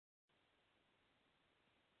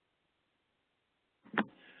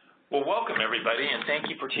Well, welcome everybody, and thank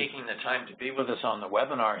you for taking the time to be with us on the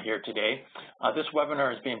webinar here today. This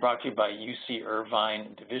webinar is being brought to you by UC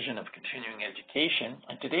Irvine Division of Continuing Education,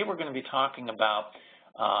 and today we're going to be talking about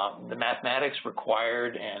the mathematics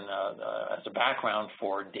required and as a background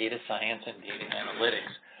for data science and data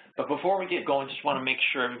analytics. But before we get going, just want to make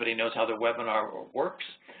sure everybody knows how the webinar works.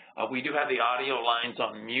 We do have the audio lines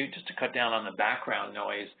on mute just to cut down on the background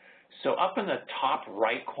noise. So up in the top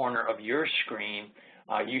right corner of your screen,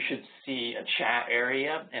 you should see a chat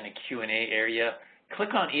area and a Q&A area.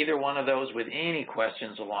 Click on either one of those with any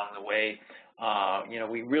questions along the way.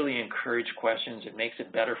 We really encourage questions. It makes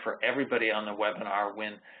it better for everybody on the webinar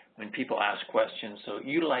when people ask questions. So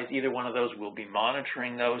utilize either one of those. We'll be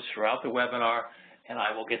monitoring those throughout the webinar, and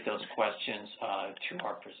I will get those questions to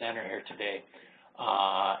our presenter here today.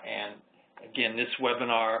 And again, this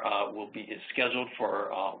webinar is scheduled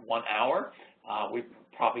for 1 hour. We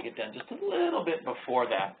probably get done just a little bit before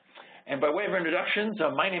that. And by way of introductions,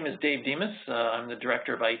 my name is Dave Demas. I'm the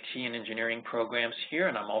Director of IT and Engineering Programs here,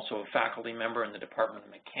 and I'm also a faculty member in the Department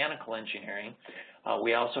of Mechanical Engineering.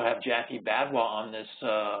 We also have Jackie Badwa on this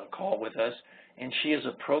call with us, and she is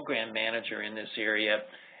a program manager in this area.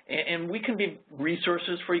 And we can be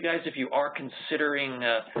resources for you guys if you are considering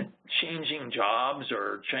changing jobs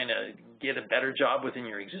or trying to get a better job within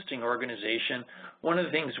your existing organization. One of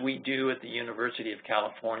the things we do at the University of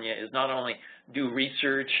California is not only do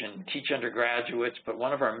research and teach undergraduates, but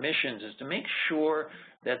one of our missions is to make sure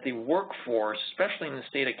that the workforce, especially in the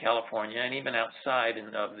state of California and even outside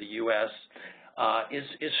of the U.S.,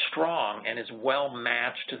 is strong and is well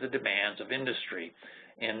matched to the demands of industry.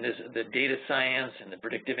 And the data science and the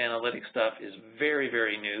predictive analytics stuff is very,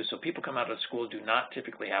 very new. So people come out of school do not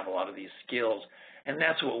typically have a lot of these skills. And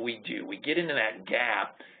that's what we do. We get into that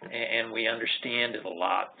gap and we understand it a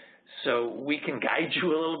lot. So we can guide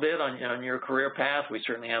you a little bit on your career path. We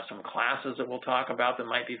certainly have some classes that we'll talk about that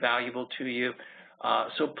might be valuable to you.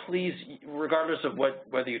 So please, regardless of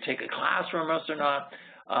whether you take a class from us or not,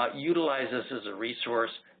 utilize us as a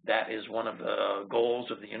resource. That is one of the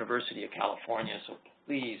goals of the University of California, so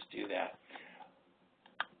please do that.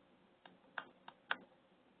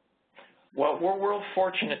 Well, we're real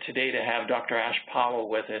fortunate today to have Dr. Ash Pawwa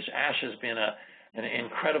with us. Ash has been an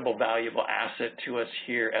incredible, valuable asset to us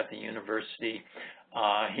here at the university.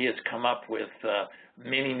 He has come up with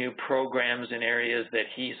many new programs in areas that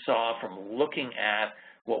he saw from looking at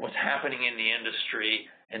what was happening in the industry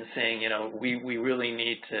and saying, we really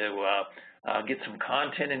need to get some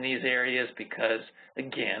content in these areas because,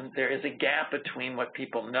 again, there is a gap between what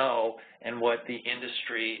people know and what the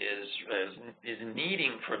industry is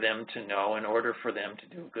needing for them to know in order for them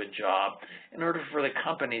to do a good job, in order for the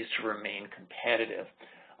companies to remain competitive.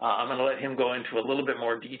 I'm going to let him go into a little bit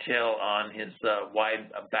more detail on his wide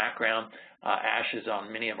background. Ash is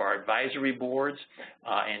on many of our advisory boards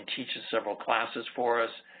and teaches several classes for us,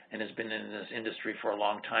 and has been in this industry for a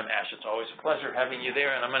long time. Ash, it's always a pleasure having you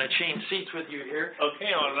there, and I'm going to change seats with you here.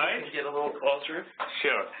 Okay, all right. Can you get a little closer?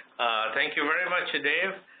 Sure. Thank you very much,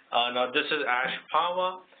 Dave. Now, this is Ash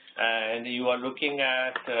Pawwa, and you are looking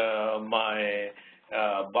at my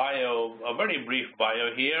bio, a very brief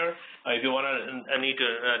bio here. If you want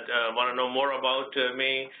to know more about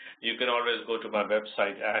me, you can always go to my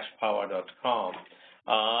website, ashpawwa.com.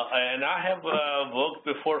 And I have worked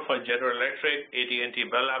before for General Electric, AT&T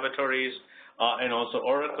Bell Laboratories, and also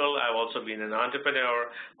Oracle. I've also been an entrepreneur.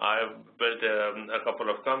 I've built a couple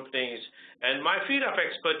of companies. And my field of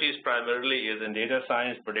expertise primarily is in data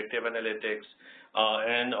science, predictive analytics,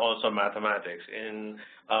 and also mathematics. In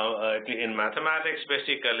mathematics,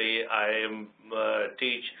 basically, I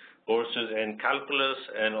teach courses in calculus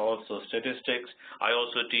and also statistics. I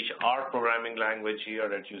also teach R programming language here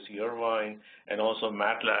at UC Irvine and also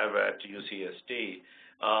MATLAB at UCSD.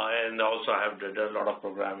 And also I have done a lot of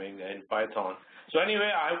programming in Python. So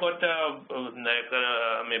anyway, I've got a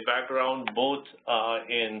background both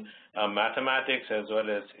in mathematics as well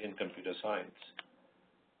as in computer science.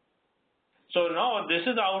 So now this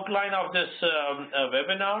is the outline of this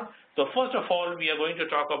webinar. So first of all, we are going to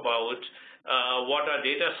talk about what are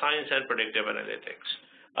data science and predictive analytics.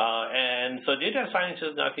 And so data science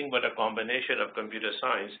is nothing but a combination of computer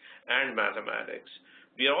science and mathematics.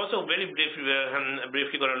 We are also very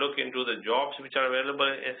briefly going to look into the jobs which are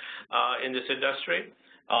available in this industry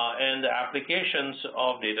and the applications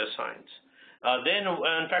of data science. Then,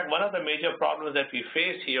 in fact, one of the major problems that we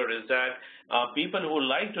face here is that people who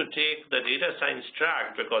like to take the data science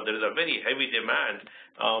track, because there is a very heavy demand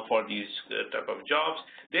for these type of jobs,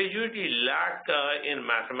 they usually lack in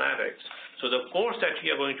mathematics. So the course that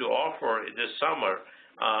we are going to offer this summer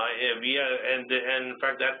And in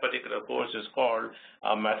fact, that particular course is called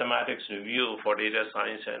Mathematics Review for Data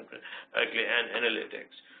Science and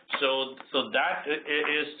Analytics. So that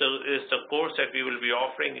is the course that we will be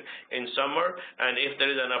offering in summer, and if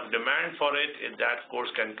there is enough demand for it, that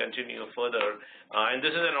course can continue further. And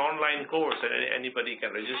this is an online course, and anybody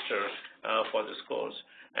can register for this course.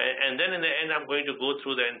 And then in the end, I'm going to go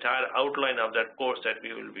through the entire outline of that course that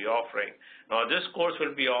we will be offering. Now, this course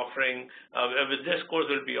will be offered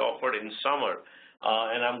in summer,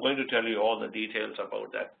 and I'm going to tell you all the details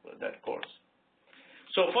about that course.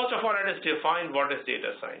 So first of all, let us define what is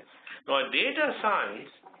data science. Now, data science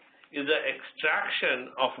is the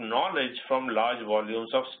extraction of knowledge from large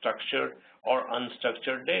volumes of structured or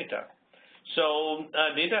unstructured data. So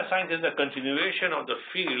data science is a continuation of the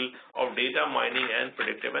field of data mining and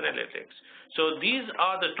predictive analytics. So these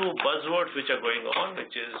are the two buzzwords which are going on,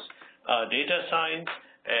 which is data science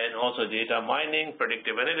and also data mining,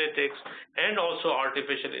 predictive analytics, and also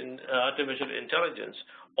artificial intelligence.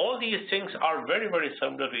 All these things are very, very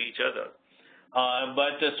similar to each other.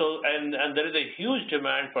 And there is a huge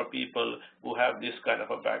demand for people who have this kind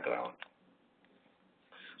of a background.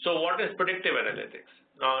 So what is predictive analytics?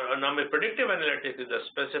 Now, predictive analytics is a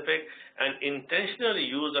specific and intentional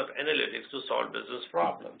use of analytics to solve business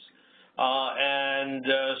problems.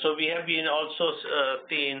 So we have been also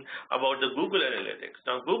seen about the Google Analytics.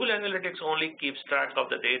 Now, Google Analytics only keeps track of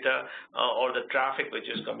the data or the traffic which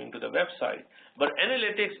is coming to the website. But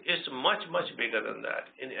analytics is much, much bigger than that.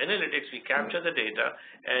 In analytics, we capture the data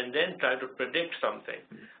and then try to predict something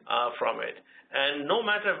from it. And no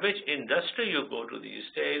matter which industry you go to these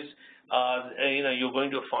days, you're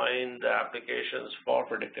going to find applications for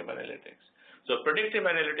predictive analytics. So predictive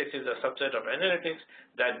analytics is a subset of analytics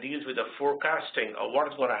that deals with the forecasting of what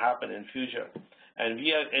is going to happen in future. And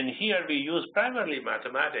here we use primarily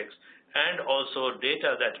mathematics and also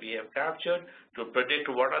data that we have captured to predict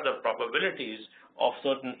what are the probabilities of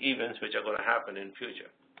certain events which are going to happen in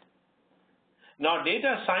future. Now,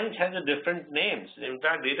 data science has different names. In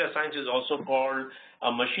fact, data science is also called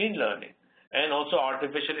machine learning and also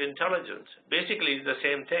artificial intelligence. Basically, it's the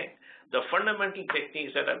same thing. The fundamental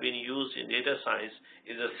techniques that have been used in data science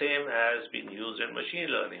is the same as being used in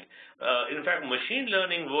machine learning. In fact, machine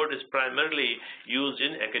learning word is primarily used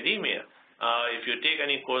in academia. If you take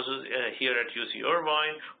any courses here at UC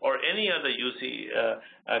Irvine or any other UC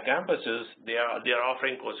campuses, they are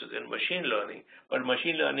offering courses in machine learning. But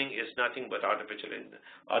machine learning is nothing but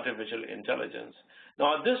artificial intelligence.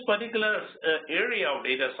 Now, this particular area of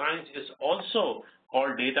data science is also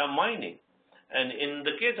called data mining. And in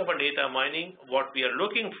the case of a data mining, what we are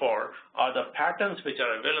looking for are the patterns which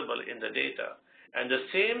are available in the data. And the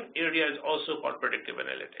same area is also called predictive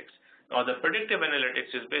analytics. Now, the predictive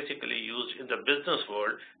analytics is basically used in the business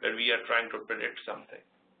world where we are trying to predict something.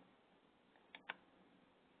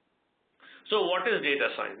 So what is data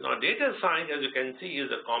science? Now, data science, as you can see,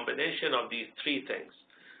 is a combination of these three things.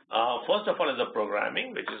 First of all is the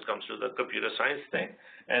programming, which comes to the computer science thing.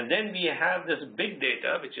 And then we have this big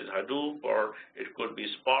data, which is Hadoop, or it could be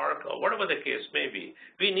Spark, or whatever the case may be.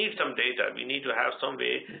 We need some data. We need to have some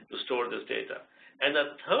way to store this data. And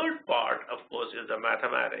the third part, of course, is the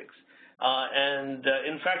mathematics.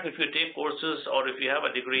 In fact, if you take courses or if you have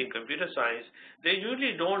a degree in computer science, they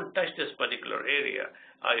usually don't touch this particular area.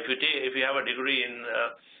 If you have a degree in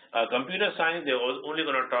computer science, they're only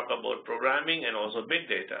going to talk about programming and also big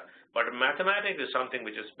data. But mathematics is something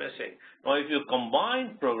which is missing. Now, if you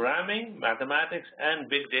combine programming, mathematics, and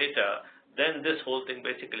big data, then this whole thing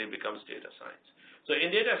basically becomes data science. So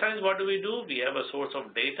in data science, what do? We have a source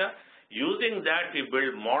of data. Using that, we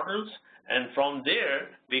build models, and from there,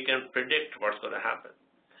 we can predict what's going to happen.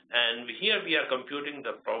 And here we are computing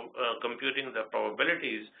the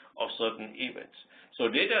probabilities of certain events. So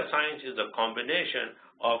data science is a combination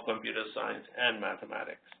of computer science and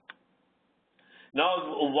mathematics. Now,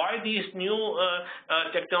 why these new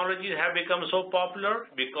technologies have become so popular?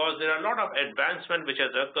 Because there are a lot of advancement which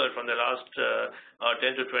has occurred from the last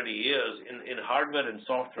 10 to 20 years in hardware and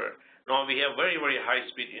software. Now, we have very, very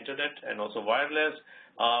high-speed internet and also wireless.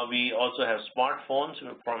 We also have smartphones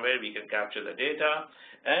from where we can capture the data.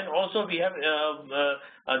 And also we have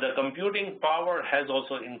the computing power has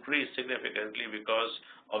also increased significantly because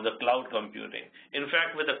of the cloud computing. In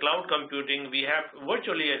fact, with the cloud computing, we have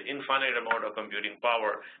virtually an infinite amount of computing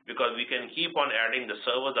power because we can keep on adding the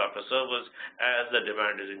servers after servers as the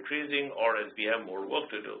demand is increasing or as we have more work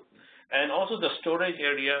to do. And also the storage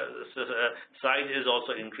area size is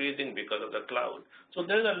also increasing because of the cloud. So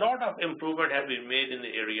there's a lot of improvement have been made in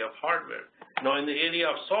the area of hardware. Now in the area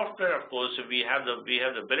of software, of course, we have the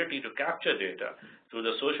ability to capture data. through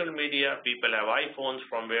the social media. People have iPhones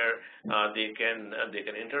from where they can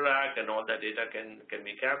interact, and all that data can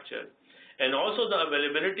be captured. And also the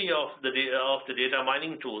availability of the data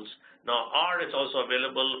mining tools. Now, R is also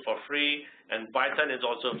available for free, and Python is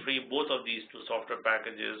also free. Both of these two software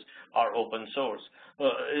packages are open source.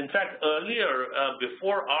 In fact, earlier,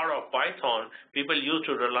 before R or Python, people used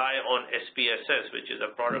to rely on SPSS, which is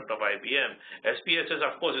a product of IBM. SPSS,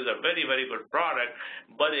 of course, is a very, very good product,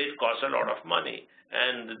 but it costs a lot of money.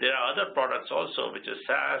 And there are other products also, which is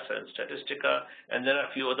SAS and Statistica, and there are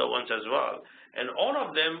a few other ones as well. And all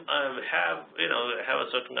of them have a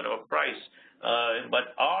certain kind of a price.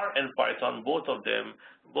 But R and Python, both of them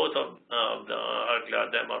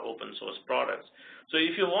are open source products. So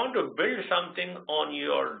if you want to build something on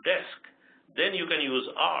your desk, then you can use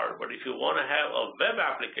R. But if you want to have a web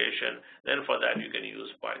application, then for that you can use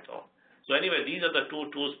Python. So anyway, these are the two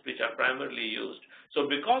tools which are primarily used. So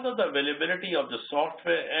because of the availability of the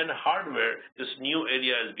software and hardware, this new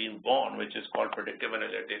area has been born, which is called predictive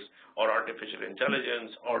analytics or artificial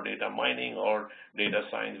intelligence or data mining or data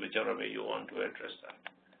science, whichever way you want to address that.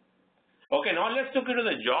 Okay, now let's look into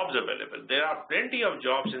the jobs available. There are plenty of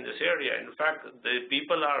jobs in this area. In fact, the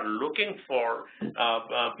people are looking for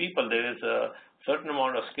people. There is a certain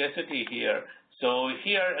amount of scarcity here. So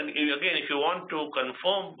here, and again, if you want to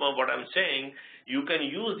confirm what I'm saying, you can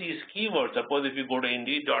use these keywords. Suppose if you go to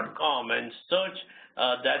Indeed.com and search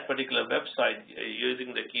that particular website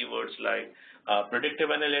using the keywords like predictive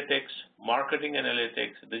analytics, marketing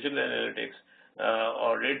analytics, digital analytics,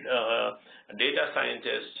 or data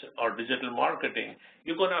scientist or digital marketing,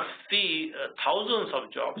 you're going to see thousands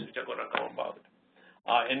of jobs which are going to come about.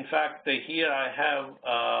 In fact, here I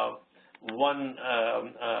have one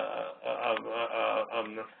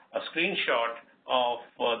a screenshot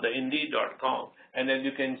of the Indeed.com, and as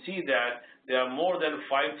you can see that there are more than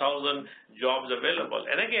 5,000 jobs available.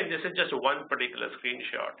 And again, this is just one particular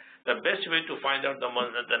screenshot. The best way to find out the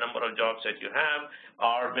number of jobs that you have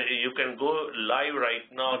are you can go live right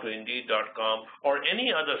now to Indeed.com or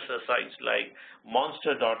any other sites like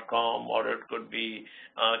Monster.com, or it could be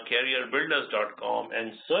CareerBuilders.com,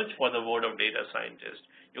 and search for the word of data scientist.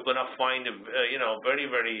 You're going to find, very,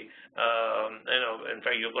 very, in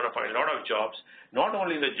fact, you're going to find a lot of jobs. Not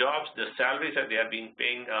only the jobs, the salaries that they are being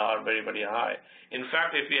paying are very, very high. In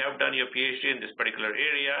fact, if you have done your PhD in this particular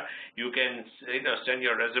area, you can, send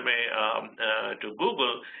your resume to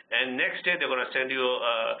Google, and next day they're going to send you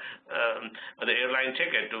the airline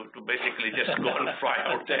ticket to basically just go and fly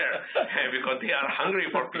out there because they are hungry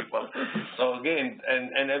for people. So again,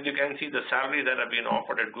 and as you can see, the salaries that are being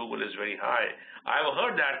offered at Google is very high. I've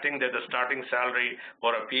heard that thing that the starting salary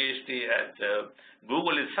for a PhD at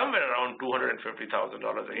Google is somewhere around $250,000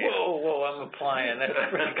 a year. Whoa! I'm applying. That's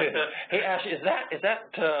pretty good. Hey, Ash, is that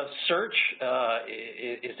search?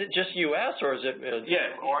 Is it just U.S. or is it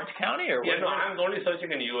Orange County or? Yeah, no, I'm only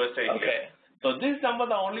searching in USA. Okay. Here. So these numbers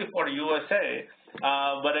are only for USA.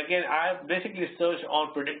 But again, I basically searched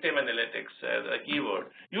on predictive analytics as a keyword.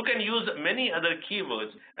 You can use many other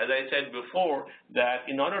keywords, as I said before, that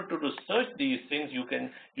in order to search these things, you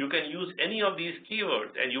can use any of these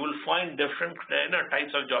keywords, and you will find different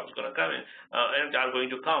types of jobs going to come in and are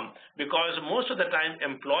going to come. Because most of the time,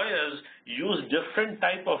 employers use different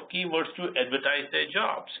type of keywords to advertise their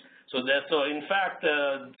jobs. So in fact,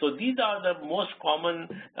 so these are the most common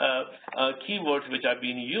keywords which are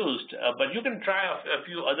being used, but you can try a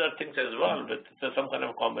few other things as well with some kind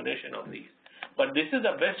of combination of these. But this is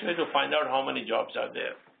the best way to find out how many jobs are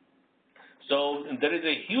there. So there is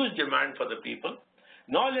a huge demand for the people.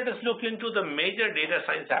 Now let us look into the major data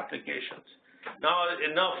science applications. Now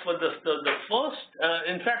for the first,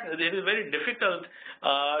 in fact, it is very difficult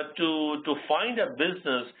to find a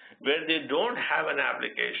business where they don't have an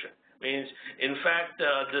application. Means, in fact,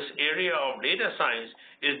 this area of data science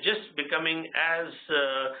is just becoming as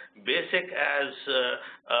basic as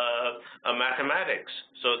mathematics.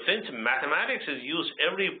 So since mathematics is used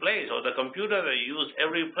every place, or the computers are used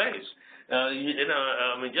every place,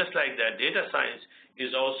 just like that, data science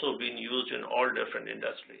is also being used in all different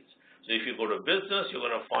industries. So if you go to business, you're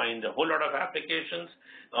going to find a whole lot of applications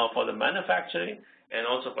for the manufacturing, and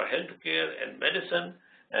also for healthcare and medicine,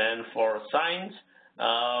 and for science,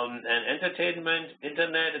 and entertainment,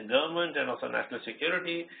 internet, government, and also national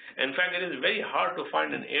security. In fact, it is very hard to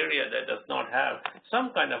find an area that does not have some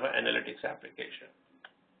kind of an analytics application.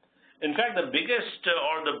 In fact, the biggest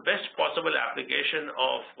or the best possible application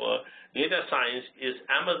of data science is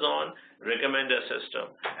Amazon recommender system.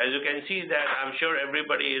 As you can see that, I'm sure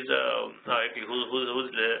everybody is who's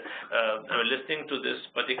listening to this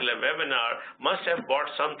particular webinar must have bought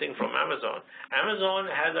something from Amazon. Amazon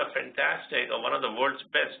has a fantastic, one of the world's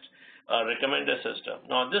best recommender system.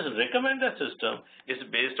 Now, this recommender system is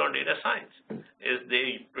based on data science.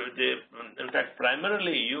 They in fact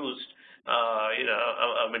primarily used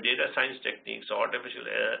data science techniques, artificial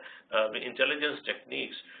intelligence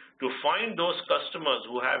techniques to find those customers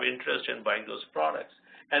who have interest in buying those products.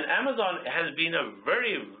 And Amazon has been a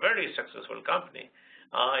very, very successful company.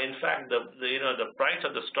 In fact, the price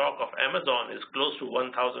of the stock of Amazon is close to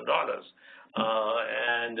 $1,000.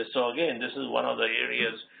 And so again, this is one of the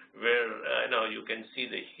areas where you can see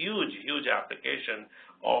the huge application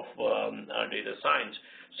of data science.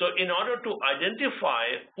 So in order to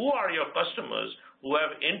identify who are your customers who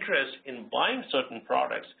have interest in buying certain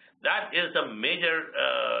products, that is the major,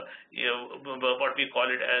 what we call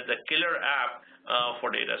it as the killer app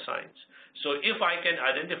for data science. So if I can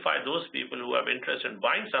identify those people who have interest in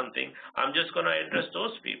buying something, I'm just going to address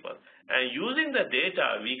those people. And using the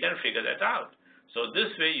data, we can figure that out. So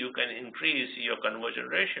this way you can increase your conversion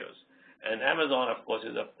ratios. And Amazon, of course,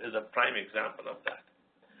 is a prime example of that.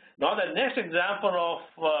 Now, the next example of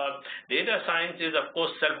data science is, of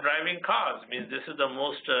course, self-driving cars. I mean, this is the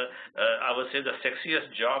most, I would say, the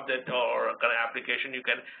sexiest job or kind of application you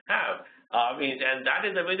can have. And that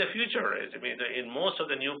is the way the future is. I mean, in most of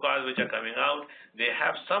the new cars which are coming out, they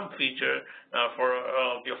have some feature for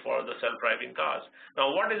the self-driving cars.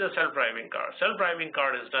 Now, what is a self-driving car? Self-driving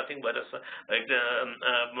car is nothing but an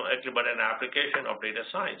application of data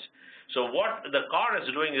science. So what the car is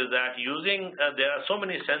doing is that there are so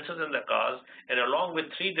many sensors in the cars, and along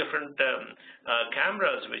with 3 different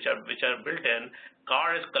cameras which are built in,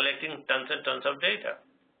 car is collecting tons and tons of data.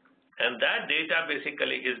 And that data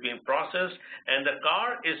basically is being processed, and the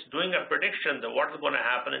car is doing a prediction of what is going to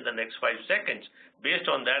happen in the next 5 seconds. Based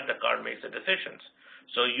on that, the car makes the decisions.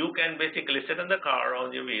 So you can basically sit in the car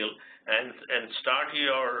on your wheel and start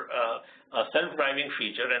your self-driving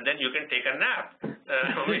feature, and then you can take a nap.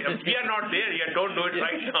 We are not there yet. Don't do it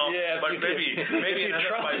right now. Yeah, but maybe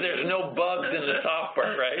there's no bugs in the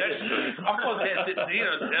software, right? Of course,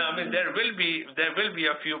 there will be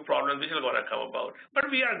a few problems which are going to come about. But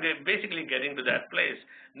we are basically getting to that place.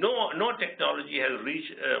 No technology has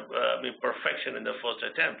reached perfection in the first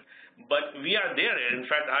attempt, but we are there. In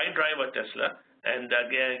fact, I drive a Tesla. And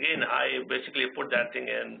again, I basically put that thing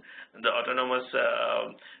in the autonomous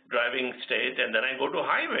driving state, and then I go to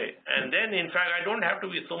highway. And then, in fact, I don't have to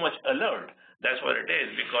be so much alert. That's what it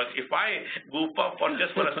is, because if I goof up for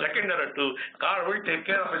just a second or 2, car will take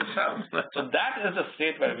care of itself. So that is the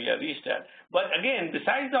state where we are reached at. But again,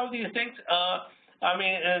 besides all these things,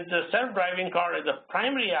 the self-driving car is a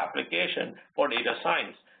primary application for data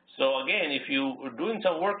science. So again, if you're doing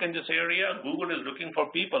some work in this area, Google is looking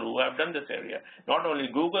for people who have done this area. Not only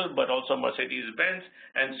Google, but also Mercedes-Benz,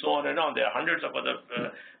 and so on and on. There are hundreds of other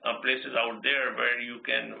places out there where you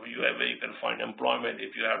can find employment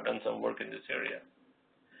if you have done some work in this area.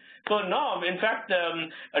 So now, in fact,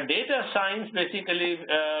 data science basically,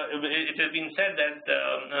 it has been said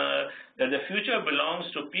that the future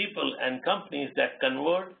belongs to people and companies that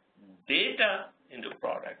convert data into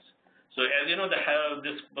products. So as you know,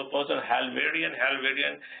 this person, Hal Varian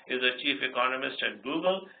is the chief economist at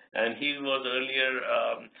Google, and he was earlier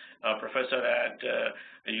a professor at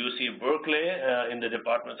UC Berkeley in the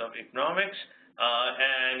Department of Economics.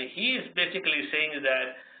 And he is basically saying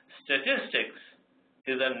that statistics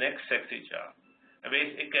is the next sexy job. And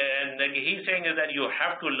he's saying is that you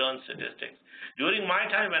have to learn statistics. During my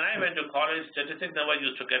time when I went to college, statistics never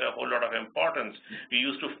used to get a whole lot of importance. We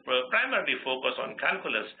used to primarily focus on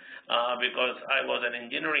calculus because I was an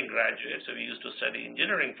engineering graduate, so we used to study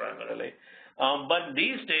engineering primarily. But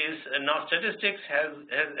these days, now statistics has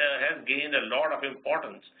gained a lot of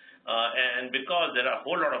importance, and because there are a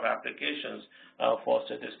whole lot of applications for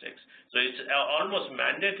statistics. So it's almost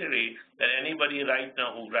mandatory that anybody right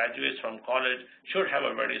now who graduates from college should have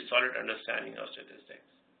a very solid understanding of statistics.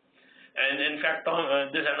 And in fact,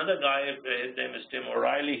 there's another guy, his name is Tim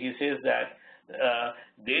O'Reilly. He says that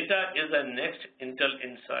data is the next Intel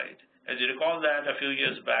Inside. As you recall that a few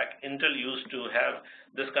years back, Intel used to have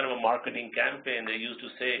this kind of a marketing campaign. They used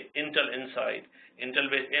to say Intel Inside. And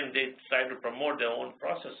they try to promote their own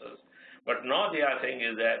processors. But now they are saying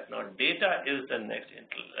is that now data is the next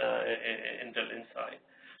Intel Inside.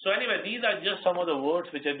 So anyway, these are just some of the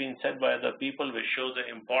words which have been said by other people, which shows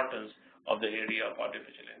the importance of the area of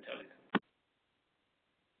artificial intelligence.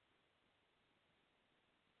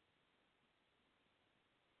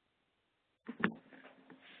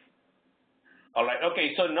 All right.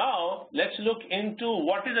 Okay. So now let's look into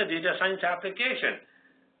what is a data science application.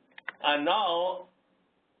 And now,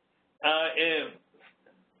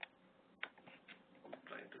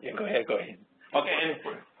 yeah, go ahead. Okay. And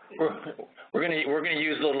we're gonna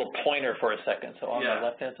use the little pointer for a second. So on Yeah. the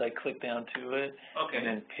left hand side, click down to it, Okay. and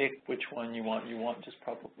then pick which one you want. You want just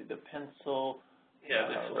probably the pencil. Yeah,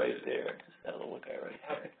 this right there. Just that little guy right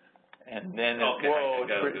there. Okay. And then Okay, whoa,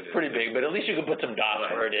 it's pretty big, but at least you can put some dots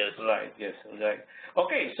Right. where it is. Right. Yes. Right.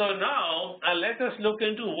 Okay. So now let us look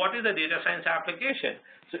into what is a data science application.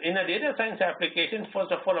 So in a data science application,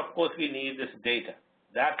 first of all, of course, we need this data.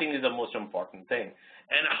 That thing is the most important thing.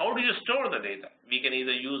 And how do you store the data? We can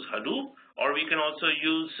either use Hadoop, or we can also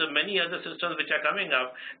use many other systems which are coming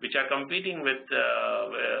up, which are competing with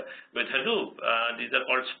Hadoop. These are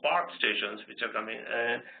called Spark stations, which are coming.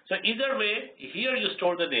 So either way, here you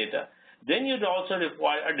store the data. Then you'd also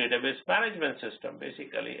require a database management system,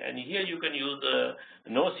 basically. And here you can use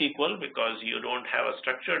NoSQL because you don't have a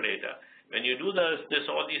structured data. When you do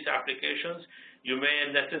all these applications, you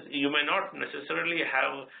may not necessarily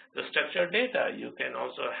have the structured data. You can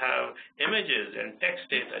also have images and text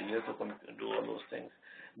data. You have to do all those things.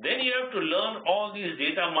 Then you have to learn all these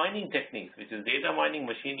data mining techniques, which is data mining,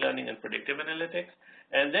 machine learning, and predictive analytics.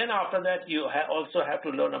 And then after that, you also have to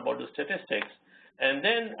learn about the statistics. And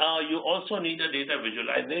then you also need a data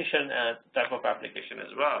visualization type of application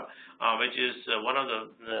as well, which is one of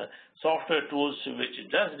the software tools which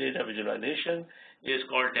does data visualization is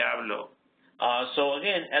called Tableau. So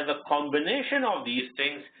again, as a combination of these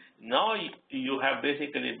things, now you have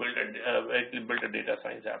basically built a data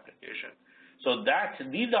science application. So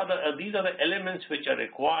these are the elements which are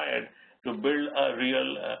required to build a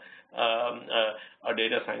real a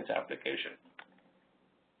data science application.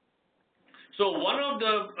 So one of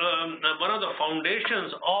the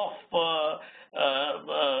foundations of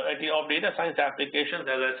data science applications,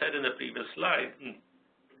 as I said in the previous slide,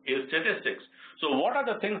 is statistics. So what are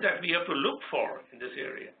the things that we have to look for in this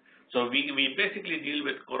area? So we basically deal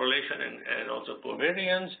with correlation and also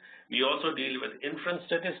covariance. We also deal with inference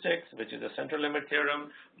statistics, which is the central limit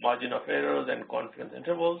theorem, margin of errors, and confidence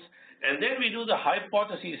intervals. And then we do the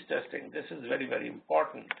hypothesis testing. This is very, very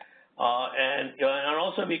important. And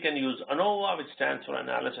also we can use ANOVA, which stands for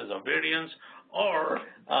analysis of variance, or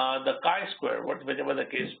the chi-square, whichever the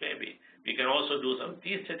case may be. We can also do some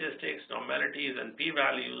t-statistics, normalities, and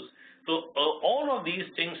p-values. So all of these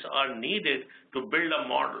things are needed to build a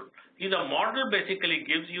model. See, the model basically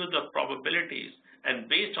gives you the probabilities, and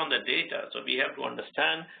based on the data, so we have to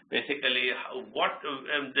understand basically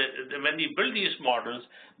when we build these models,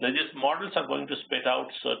 these models are going to spit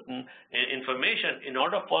out certain information. In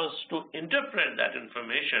order for us to interpret that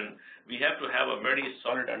information, we have to have a very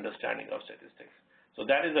solid understanding of statistics. So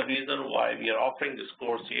that is the reason why we are offering this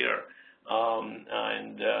course here, in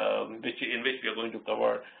which we are going to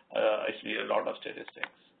cover actually a lot of statistics.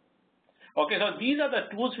 Okay, so these are the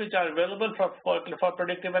tools which are available for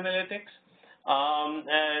predictive analytics.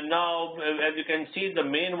 And now, as you can see, the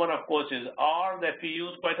main one, of course, is R that we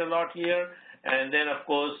use quite a lot here. And then, of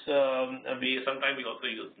course, sometimes we also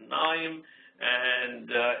use KNIME,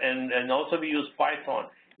 and also we use Python.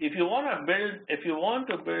 If you want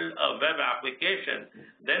to build a web application,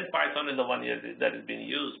 then Python is the one that is being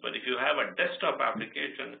used. But if you have a desktop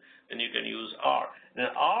application, then you can use R.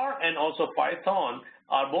 Now, R and also Python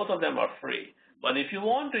both of them are free. But if you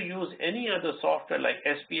want to use any other software like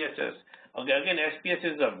SPSS, again,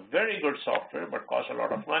 SPSS is a very good software, but costs a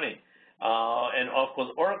lot of money. And of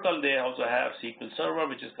course, Oracle, they also have SQL Server,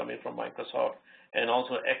 which is coming from Microsoft, and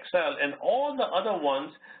also Excel, and all the other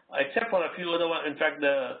ones, except for a few other ones. In fact,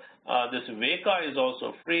 this Weka is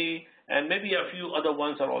also free, and maybe a few other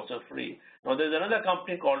ones are also free. Now, there's another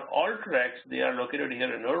company called Alteryx. They are located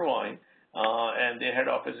here in Irvine, and their head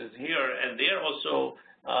office is here, and they are also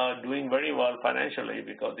doing very well financially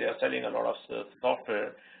because they are selling a lot of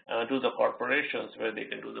software to the corporations where they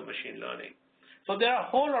can do the machine learning. So there are a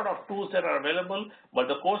whole lot of tools that are available, but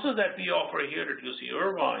the courses that we offer here at UC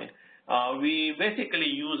Irvine, we basically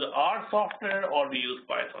use R software or we use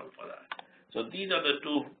Python for that. So these are the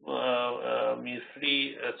two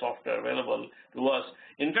free software available to us.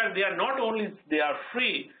 In fact, they are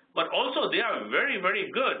free, but also they are very,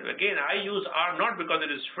 very good. Again, I use R not because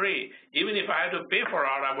it is free. Even if I had to pay for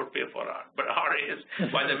R, I would pay for R. But R is,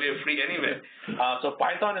 by the way, free anyway. So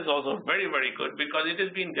Python is also very, very good because it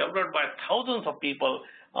has been developed by thousands of people,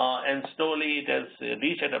 and slowly it has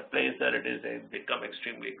reached at a place that it has become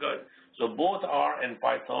extremely good. So both R and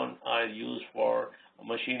Python are used for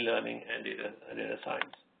machine learning and data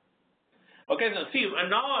science. Okay, so see, and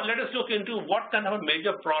now let us look into what kind of a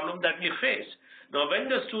major problem that we face. Now, when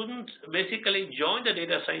the students basically join the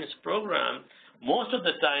data science program, most of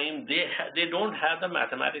the time they don't have the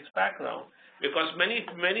mathematics background, because many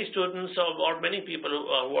students or many people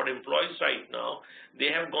who are employees right now,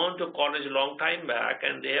 they have gone to college a long time back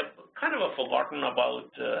and they have kind of forgotten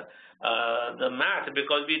about the math,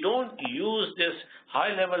 because we don't use this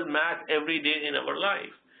high-level math every day in our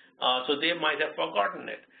life. So they might have forgotten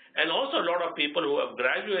it. And also a lot of people who have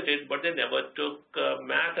graduated, but they never took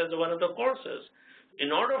math as one of the courses.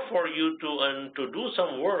 In order for you to do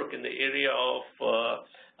some work in the area of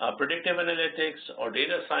predictive analytics or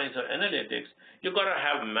data science or analytics, you got to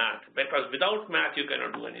have math, because without math you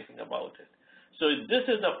cannot do anything about it. So this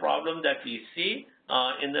is the problem that we see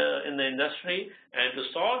in the industry, and to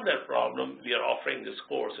solve that problem, we are offering this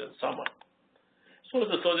course in summer. So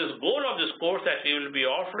this goal of this course that we will be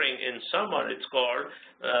offering in summer, it's called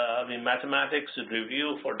Mathematics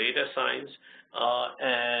Review for Data Science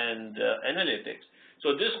and Analytics.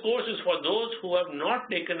 So this course is for those who have not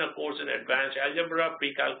taken a course in advanced algebra,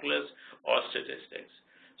 pre-calculus, or statistics.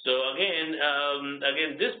 So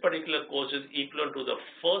again, this particular course is equivalent to the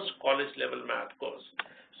first college-level math course.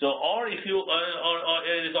 So, or if you, or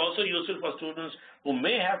it is also useful for students who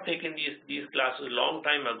may have taken these classes a long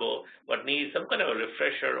time ago, but need some kind of a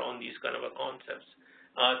refresher on these kind of concepts.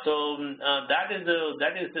 That is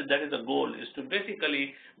the goal, is to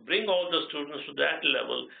basically bring all the students to that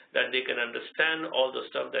level that they can understand all the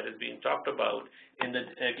stuff that is being talked about in the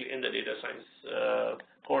data science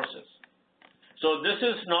courses. So this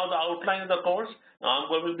is now the outline of the course. Now I'm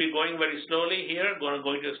going to be going very slowly here, going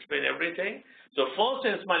to explain everything. So first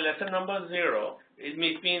is my lesson number 0. It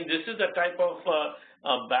means this is the type of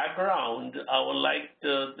background I would like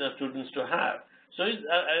the students to have. So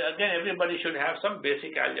again, everybody should have some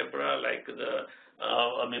basic algebra, like the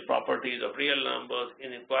properties of real numbers,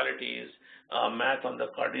 inequalities, math on the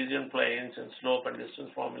Cartesian planes, and slope and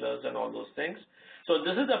distance formulas, and all those things. So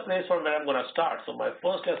this is the place from where I'm going to start. So my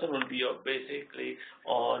first lesson will be basically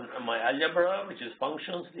on my algebra, which is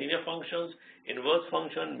functions, linear functions, inverse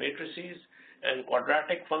function, matrices, and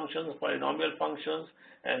quadratic functions, polynomial functions,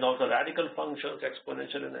 and also radical functions,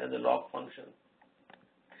 exponential, and the log function.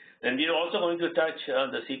 Then we are also going to touch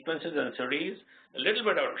the sequences and series, a little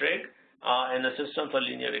bit of trig, and the systems of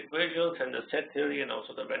linear equations, and the set theory, and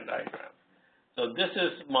also the Venn diagram. So this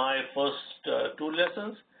is my first 2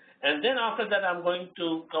 lessons. And then after that, I'm going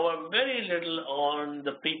to cover very little on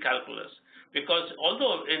the pre-calculus, because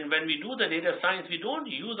although when we do the data science, we don't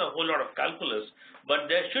use a whole lot of calculus, but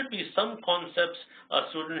there should be some concepts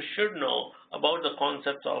students should know about the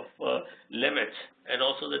concepts of limits, and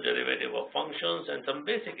also the derivative of functions, and some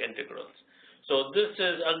basic integrals. So this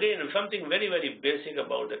is, again, something very, very basic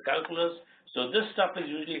about the calculus. So this stuff is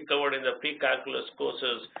usually covered in the pre-calculus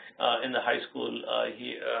courses in the high school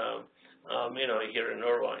here in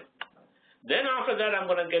Irvine. Then after that, I'm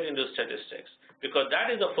going to get into statistics, because that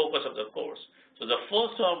is the focus of the course. So the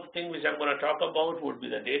first thing which I'm going to talk about would be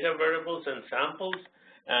the data variables and samples,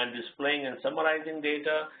 and displaying and summarizing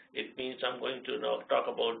data. It means I'm going to now talk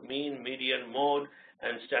about mean, median, mode,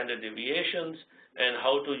 and standard deviations, and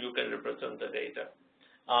how you can represent the data.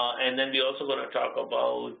 And then we're also going to talk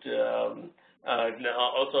about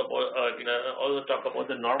talk about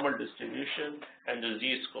the normal distribution and the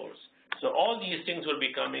z-scores. So all these things will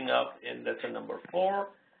be coming up in lesson number 4.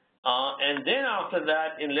 And then after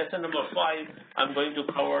that, in lesson number 5, I'm going to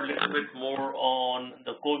cover a little bit more on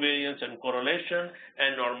the covariance and correlation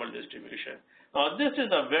and normal distribution. This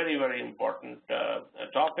is a very, very important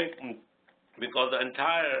topic, because the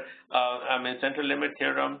entire central limit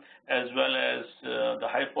theorem, as well as the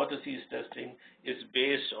hypothesis testing, is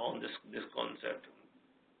based on this concept.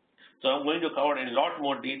 So I'm going to cover in a lot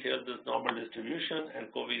more detail this normal distribution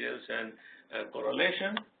and covariance and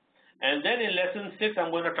correlation. And then in lesson 6, I'm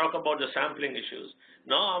going to talk about the sampling issues.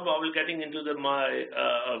 Now I will getting into the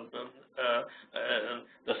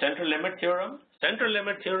central limit theorem. Central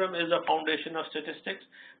limit theorem is the foundation of statistics,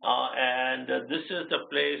 and this is the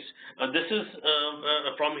place.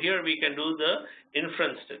 From here we can do the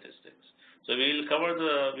inference statistics. So we'll cover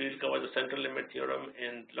the central limit theorem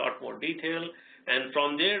in a lot more detail, and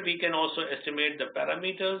from there we can also estimate the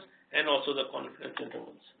parameters and also the confidence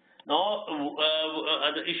intervals. Now,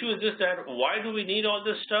 the issue is this, that why do we need all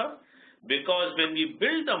this stuff? Because when we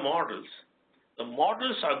build the models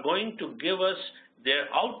are going to give us their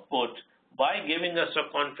output by giving us the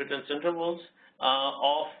confidence intervals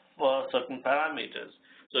of certain parameters.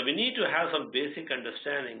 So we need to have some basic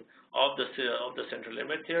understanding of the central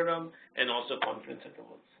limit theorem and also confidence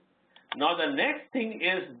intervals. Now the next thing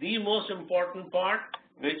is the most important part,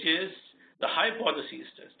 which is the hypothesis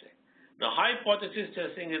testing. Now, hypothesis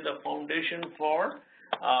testing is the foundation for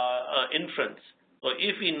inference. So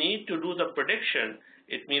if we need to do the prediction,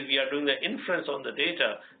 it means we are doing the inference on the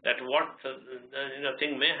data that what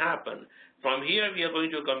thing may happen. From here, we are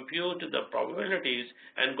going to compute the probabilities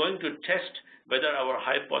and going to test whether our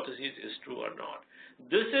hypothesis is true or not.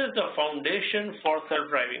 This is the foundation for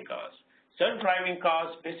self-driving cars. Self-driving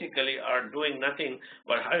cars basically are doing nothing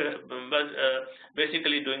but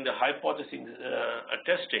basically doing the hypothesis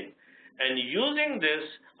testing. And using this,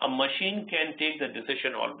 a machine can take the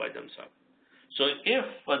decision all by themselves. So if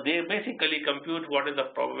they basically compute what is the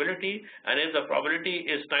probability, and if the probability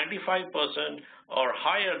is 95% or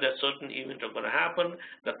higher that certain events are going to happen,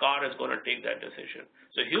 the car is going to take that decision.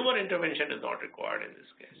 So human intervention is not required in this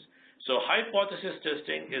case. So hypothesis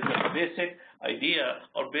testing is the basic idea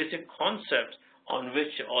or basic concept on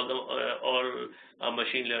which all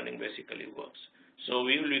machine learning basically works. So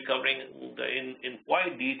we will be covering in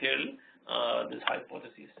quite detail this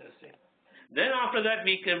hypothesis testing. Then after that,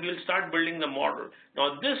 we'll start building the model.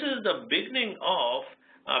 Now, this is the beginning of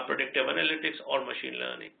predictive analytics or machine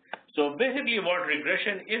learning. So basically, what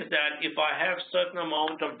regression is that if I have certain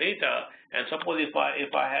amount of data, and suppose if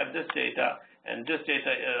I have this data and this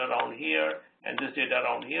data around here, and this data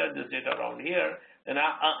around here, this data around here, then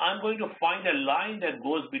I'm going to find a line that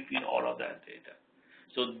goes between all of that data.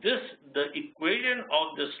 So the equation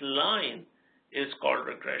of this line is called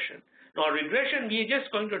regression. Now, regression, we are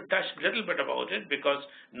just going to touch a little bit about it because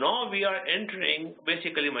now we are entering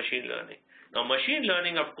basically machine learning. Now, machine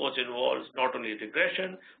learning, of course, involves not only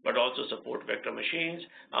regression, but also support vector machines,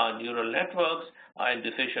 neural networks, and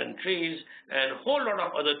decision trees, and a whole lot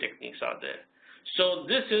of other techniques are there. So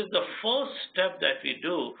this is the first step that we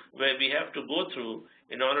do where we have to go through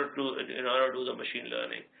in order to do the machine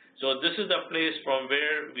learning. So this is the place from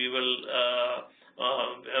where we will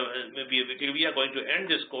we are going to end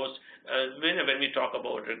this course when we talk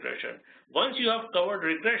about regression. Once you have covered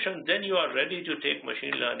regression, then you are ready to take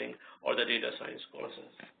machine learning or the data science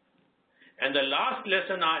courses. And the last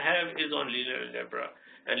lesson I have is on linear algebra.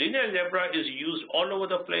 And linear algebra is used all over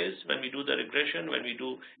the place when we do the regression, when we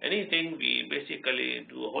do anything, we basically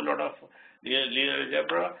do a whole lot of linear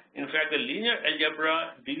algebra. In fact, the linear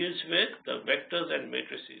algebra deals with the vectors and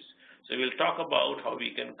matrices. So we'll talk about how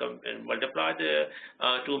we can multiply the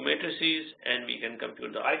two matrices, and we can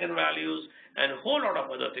compute the eigenvalues and a whole lot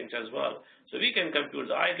of other things as well. So we can compute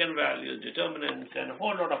the eigenvalues, determinants, and a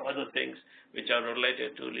whole lot of other things which are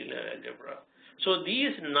related to linear algebra. So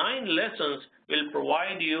these 9 lessons will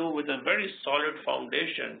provide you with a very solid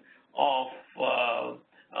foundation of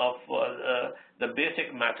the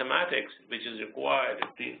basic mathematics which is required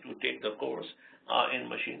to take the course in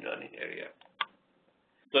machine learning area.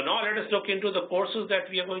 So now let us look into the courses that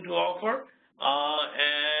we are going to offer.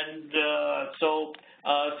 So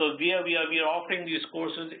we are offering these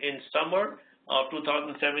courses in summer of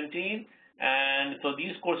 2017. And so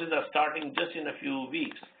these courses are starting just in a few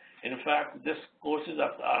weeks. In fact, these courses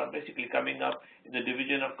are basically coming up in the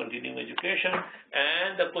Division of Continuing Education.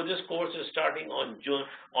 And this course is starting on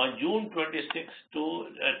June 26th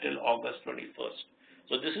till August 21st.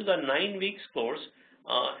 So this is a 9 weeks course.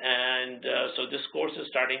 So this course is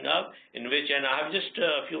starting up, in which, and I have just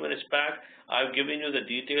a few minutes back, I've given you the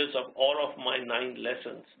details of all of my 9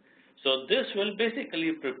 lessons. So this will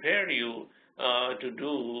basically prepare you to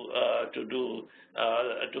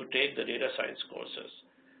take the data science courses.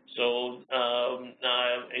 So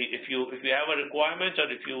if you have a requirement,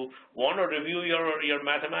 or if you want to review your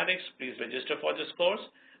mathematics, please register for this course.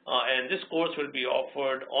 And this course will be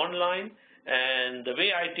offered online. And the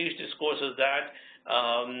way I teach this course is that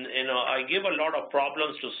I give a lot of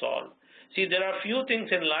problems to solve. See, there are few things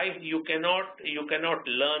in life you cannot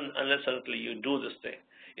learn unless until you do this thing.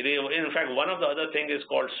 In fact, one of the other things is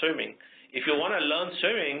called swimming. If you want to learn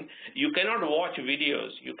swimming, you cannot watch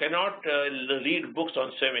videos. You cannot read books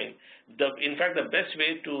on swimming. In fact, the best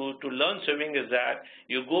way to learn swimming is that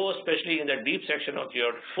you go, especially in the deep section of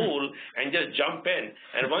your pool, and just jump in.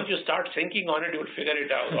 And once you start thinking on it, you'll figure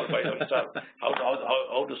it out all by yourself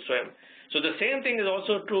how to swim. So the same thing is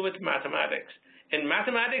also true with mathematics. In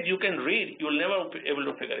mathematics, you can read, you'll never be able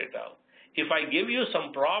to figure it out. If I give you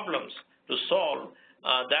some problems to solve,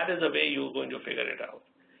 that is the way you're going to figure it out.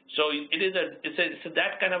 So it's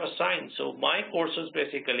that kind of a science. So my courses,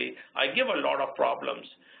 basically, I give a lot of problems.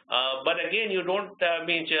 But again, you don't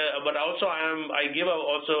but also I give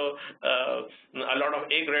also a lot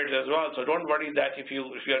of A grades as well. So don't worry that if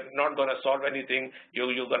you're not going to solve anything,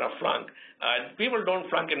 you're going to flunk. People don't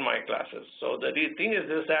flunk in my classes. So the thing is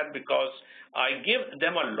this, that because I give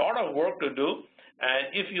them a lot of work to do,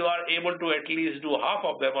 And if you are able to at least do half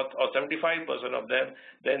of them or 75% of them,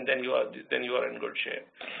 then you are in good shape.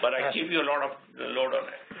 But I give you a lot of load on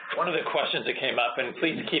it. One of the questions that came up, and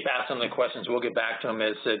please keep asking the questions, we'll get back to them,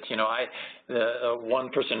 is that, one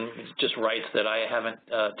person just writes that I haven't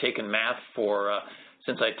taken math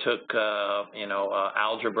since I took,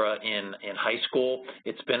 algebra in high school.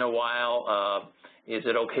 It's been a while. Is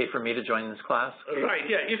it okay for me to join this class? Right,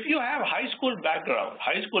 yeah. If you have high school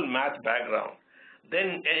math background,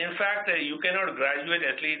 then in fact you cannot graduate,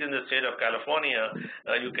 at least in the state of California,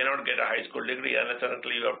 you cannot get a high school degree unless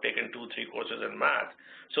you have taken 2-3 courses in math.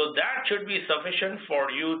 So that should be sufficient for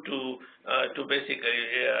you to basically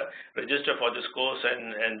register for this course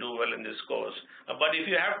and do well in this course. But if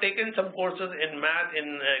you have taken some courses in math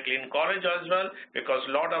in college as well, because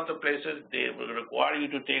a lot of the places they will require you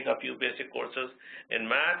to take a few basic courses in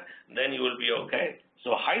math, then you will be okay.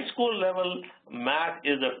 So high school level math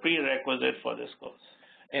is a prerequisite for this course.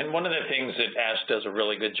 And one of the things that Ash does a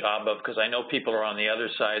really good job of, because I know people are on the other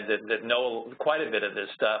side that know quite a bit of this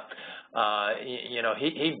stuff,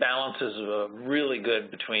 he balances really good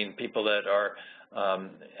between people that are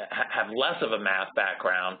have less of a math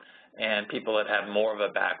background and people that have more of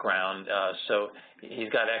a background. So he's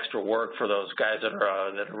got extra work for those guys that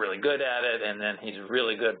are really good at it, and then he's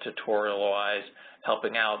really good tutorial-wise,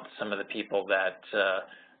 helping out some of the people that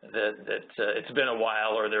it's been a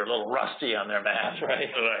while or they're a little rusty on their math, right?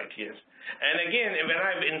 Right, yes. And again,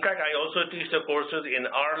 in fact, I also teach the courses in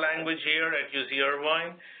our language here at UC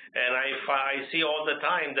Irvine, and I see all the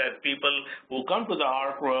time that people who come to the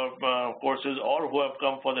R courses or who have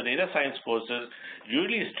come for the data science courses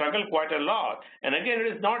usually struggle quite a lot. And again,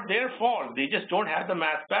 it is not their fault. They just don't have the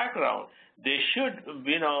math background. They should,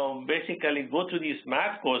 basically go through these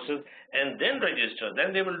math courses and then register.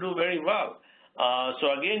 Then they will do very well.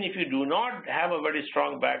 So again, if you do not have a very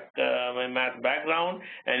strong math background,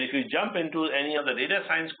 and if you jump into any of the data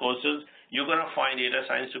science courses, you're going to find data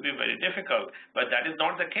science to be very difficult. But that is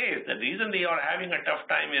not the case. The reason they are having a tough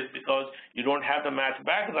time is because you don't have the math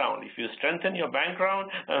background. If you strengthen your background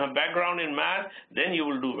in math, then you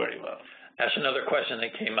will do very well. Ash, another question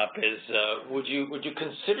that came up is, would you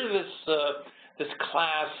consider this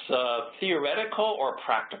class theoretical or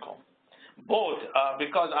practical? Both,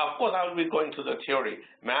 because of course I will be going through the theory.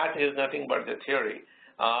 Math is nothing but the theory.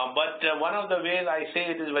 But one of the ways I say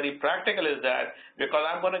it is very practical is that because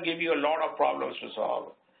I'm going to give you a lot of problems to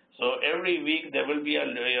solve. So every week there will be a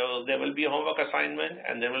homework assignment,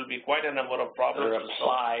 and there will be quite a number of problems. They're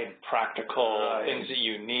applied, practical things that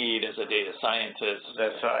you need as a data scientist.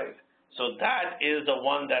 That's right. So that is the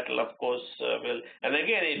one that will, of course, and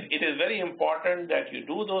again, it is very important that you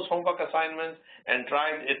do those homework assignments and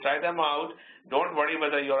try them out. Don't worry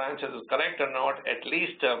whether your answer is correct or not. At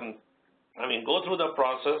least, go through the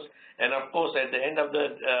process, and of course, at the end of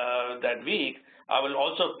that week, I will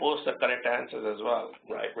also post the correct answers as well.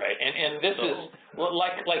 Right. And this is, well,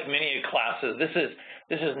 like many classes,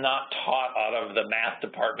 this is not taught out of the math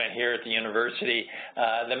department here at the university.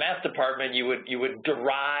 The math department, you would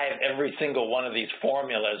derive every single one of these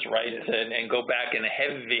formulas, right, and go back in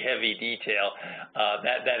heavy detail.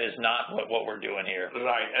 That is not what we're doing here.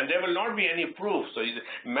 Right, and there will not be any proofs. So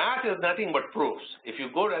math is nothing but proofs. If you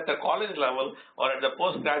go at the college level or at the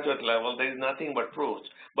postgraduate level, there is nothing but proofs.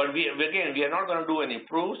 But we are not going to do any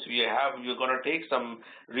proofs. You're going to take some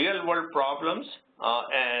real-world problems,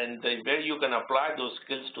 and where you can apply those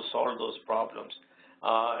skills to solve those problems.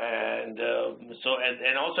 And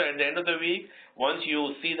also at the end of the week, once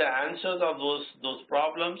you see the answers of those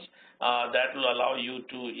problems, that will allow you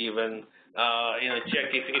to even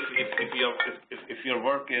check if your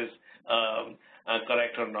work is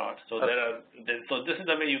correct or not. So so this is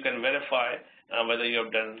the way you can verify whether you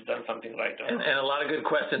have done something right or not. And a lot of good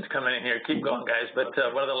questions coming in here. Keep going, guys. But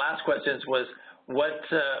one of the last questions was,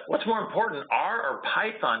 what's more important, R or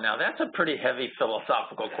Python? Now, that's a pretty heavy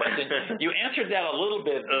philosophical question. You answered that a little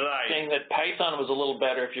bit, saying that Python was a little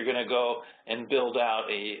better if you're going to go and build out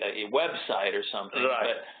a website or something. Right.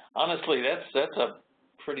 But honestly, that's a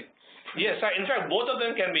pretty... Yes, in fact, both of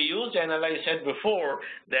them can be used, and as I said before,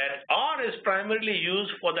 that R is primarily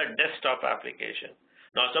used for the desktop application.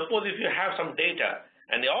 Now, suppose if you have some data,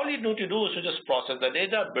 and all you need to do is to just process the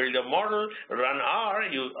data, build a model, run R,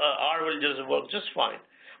 R will just work just fine.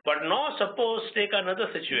 But now, suppose take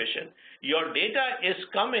another situation. Your data is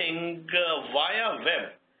coming via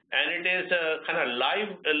web, and it is kind of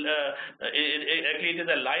live, it is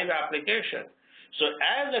a live application. So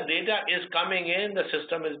as the data is coming in, the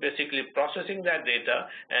system is basically processing that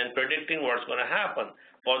data and predicting what's going to happen.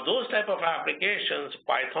 For those type of applications,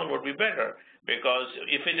 Python would be better, because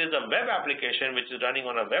if it is a web application which is running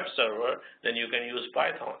on a web server, then you can use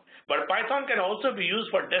Python. But Python can also be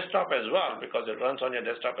used for desktop as well, because it runs on your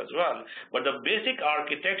desktop as well. But the basic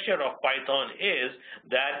architecture of Python is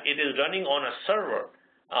that it is running on a server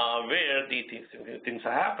where these things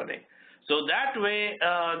are happening. So that way,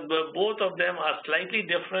 both of them are slightly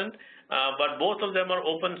different, but both of them are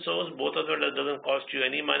open source. Both of them doesn't cost you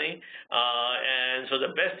any money, and so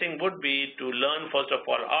the best thing would be to learn first of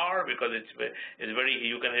all R, because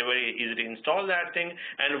you can very easily install that thing.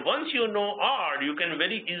 And once you know R, you can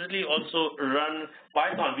very easily also run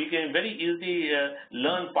Python. We can very easily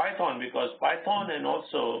learn Python, because Python and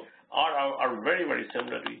also R are very, very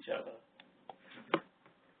similar to each other.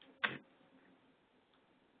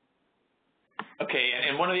 Okay,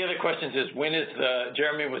 and one of the other questions is, when is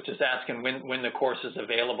Jeremy was just asking when the course is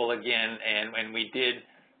available again, and we did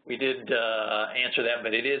answer that,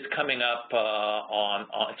 but it is coming up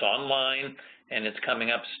it's online, and it's coming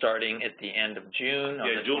up starting at the end of June.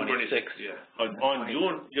 Yeah, June 26th. Yeah, on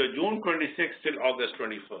June 26th till August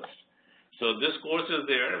 21st. So this course is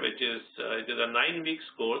there, which is it is a 9 weeks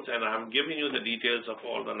course, and I'm giving you the details of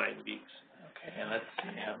all the 9 weeks. Okay, and let's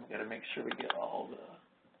see. I'm gonna make sure we get all the.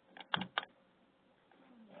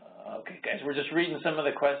 Okay, guys, we're just reading some of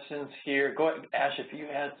the questions here. Go ahead, Ash, if you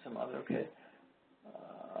had some other, okay.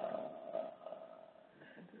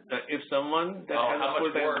 If someone that has a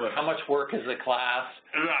full-time work. How much work is the class?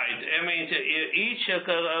 Right. I mean, each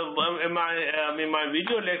my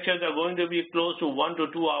video lectures are going to be close to 1 to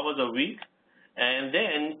 2 hours a week, and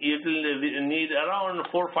then it will need around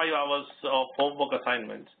 4 or 5 hours of homework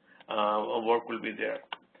assignments. Work will be there.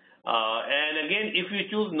 And again, if you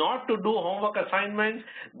choose not to do homework assignments,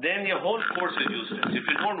 then your whole course is useless. If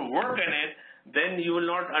you don't work in it, then you will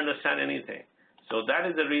not understand anything. So that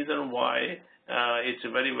is the reason why it's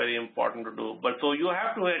very, very important to do. But so you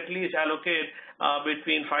have to at least allocate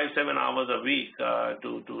between 5-7 hours a week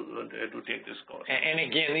to take this course. And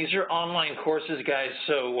again, these are online courses, guys.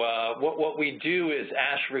 So what we do is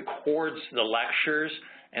Ash records the lectures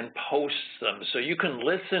and posts them, so you can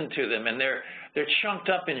listen to them, and they're chunked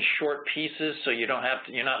up in short pieces, so you're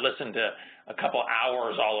not listening to a couple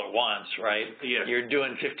hours all at once, right? Yes. You're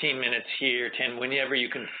doing 15 minutes here, 10, whenever you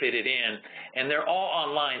can fit it in. And they're all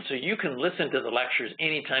online, so you can listen to the lectures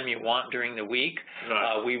anytime you want during the week.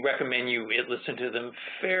 Right. We recommend you listen to them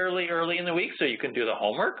fairly early in the week so you can do the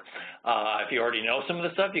homework. If you already know some of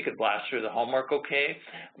the stuff, you could blast through the homework okay.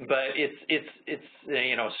 But it's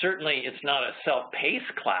certainly it's not a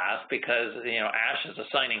self-paced class, because, Ash is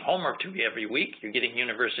assigning homework to you every week. You're getting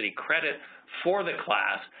university credit for the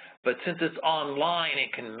class. But since it's online,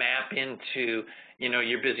 it can map into,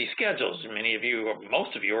 your busy schedules. Many of you, or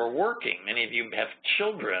most of you, are working. Many of you have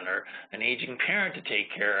children or an aging parent to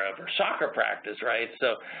take care of, or soccer practice, right?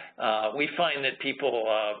 So we find that people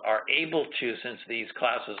are able to, since these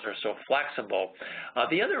classes are so flexible.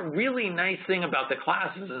 The other really nice thing about the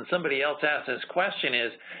classes, and somebody else asked this question,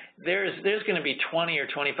 is there's going to be 20 or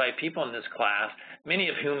 25 people in this class, many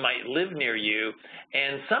of whom might live near you,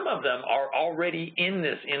 and some of them are already in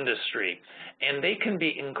this industry, and they can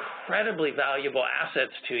be incredibly valuable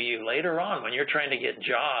assets to you later on when you're trying to get a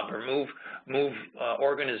job or move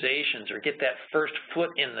organizations, or get that first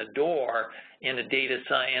foot in the door in a data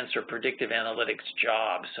science or predictive analytics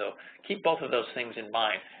job. So keep both of those things in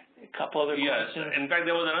mind. A couple other questions? In fact,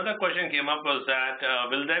 there was another question came up, was that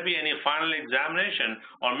will there be any final examination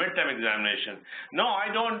or midterm examination? No,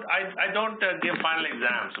 I don't give final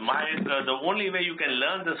exams. The only way you can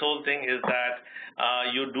learn this whole thing is that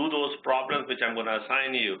you do those problems which I'm going to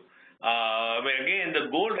assign you. But again,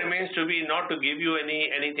 the goal remains to be not to give you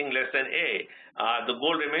anything less than A. The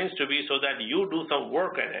goal remains to be so that you do some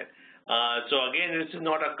work in it. So again, this is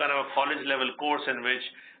not a kind of college level course in which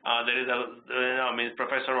there is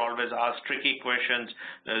professor always asks tricky questions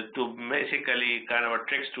to basically kind of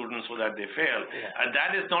trick students so that they fail. Yeah. And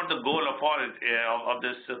that is not the goal of all of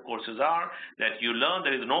this courses are, that you learn.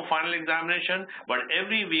 There is no final examination, but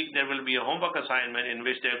every week there will be a homework assignment in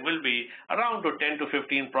which there will be around 10 to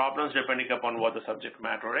 15 problems depending upon what the subject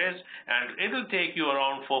matter is, and it will take you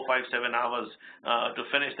around 4, 5, 7 hours to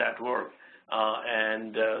finish that work.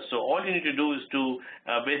 So all you need to do is to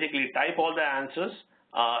basically type all the answers,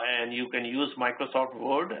 and you can use Microsoft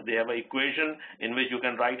Word. They have an equation in which you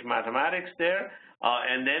can write mathematics there,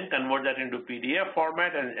 and then convert that into PDF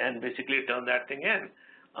format and basically turn that thing in.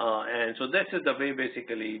 And so this is the way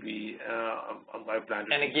basically I plan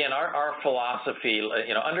to. And again, our philosophy,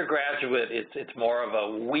 undergraduate, it's more of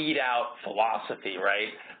a weed out philosophy, right?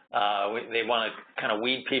 They want to kind of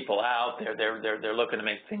weed people out. They're looking to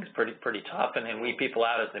make things pretty tough and then weed people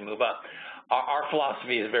out as they move up. Our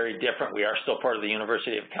philosophy is very different. We are still part of the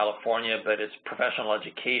University of California, but it's professional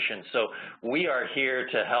education. So we are here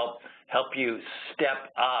to help you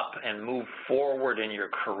step up and move forward in your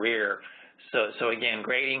career. So again,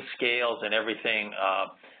 grading scales and everything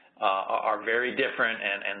are very different,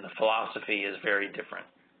 and the philosophy is very different.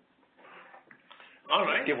 All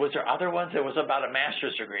right. Was there other ones? It was about a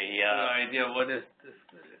master's degree. No idea what is this.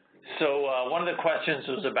 So one of the questions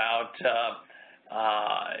was about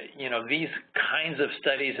these kinds of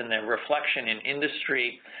studies and their reflection in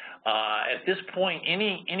industry. At this point,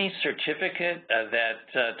 any certificate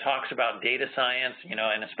that talks about data science,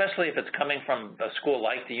 and especially if it's coming from a school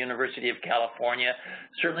like the University of California,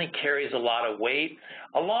 certainly carries a lot of weight,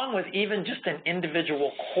 along with even just an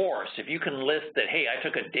individual course. If you can list that, hey, I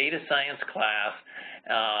took a data science class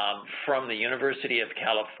from the University of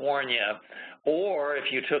California, or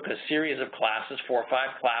if you took a series of classes, 4 or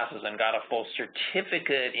 5 classes, and got a full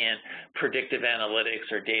certificate in predictive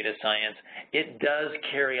analytics or data science, it does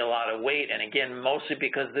carry a lot of weight, and again, mostly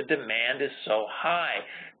because the demand is so high.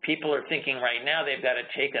 People are thinking right now they've got to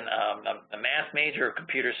take a math major, a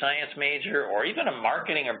computer science major, or even a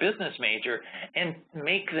marketing or business major and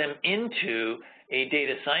make them into a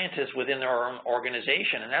data scientist within their own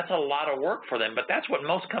organization, and that's a lot of work for them, but that's what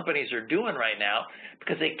most companies are doing right now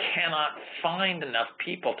because they cannot find enough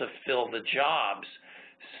people to fill the jobs.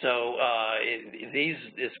 So these,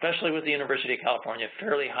 especially with the University of California,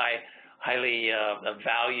 fairly highly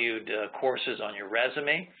valued courses on your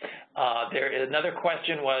resume. Another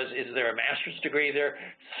question was, is there a master's degree there?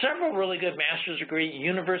 Several really good master's degree.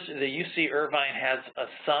 The UC Irvine has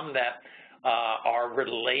some that are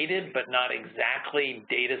related, but not exactly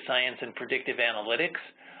data science and predictive analytics.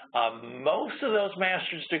 Most of those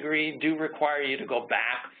master's degrees do require you to go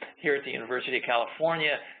back here at the University of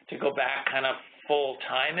California to go back kind of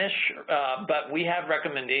full-time-ish, but we have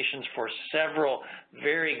recommendations for several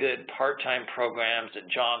very good part-time programs at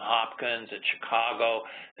Johns Hopkins, at Chicago,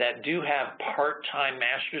 that do have part-time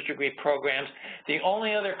master's degree programs. The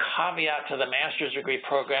only other caveat to the master's degree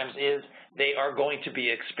programs is they are going to be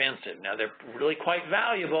expensive. Now, they're really quite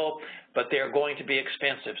valuable, but they're going to be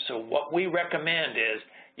expensive. So what we recommend is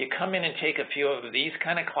you come in and take a few of these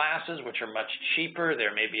kind of classes, which are much cheaper.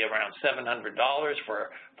 They're maybe around $700 for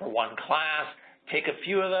one class. Take a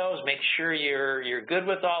few of those, make sure you're good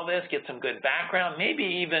with all this, get some good background. Maybe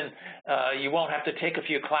even you won't have to take a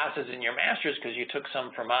few classes in your master's because you took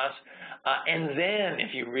some from us. And then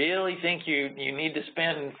if you really think you need to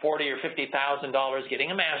spend $40,000 or $50,000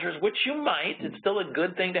 getting a master's, which you might, it's still a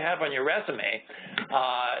good thing to have on your resume,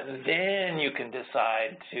 then you can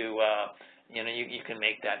decide to, you can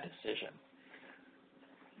make that decision.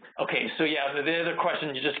 Okay, so yeah, the other question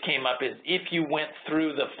that just came up is if you went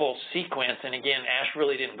through the full sequence, and again, Ash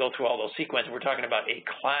really didn't go through all those sequences. We're talking about a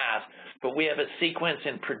class, but we have a sequence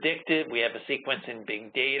in predictive, we have a sequence in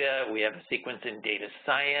big data, we have a sequence in data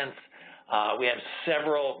science. We have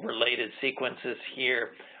several related sequences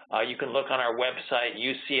here. You can look on our website,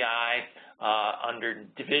 UCI, under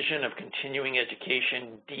Division of Continuing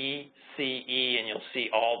Education, DCE, and you'll see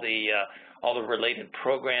all the related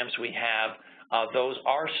programs we have. Those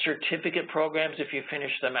are certificate programs if you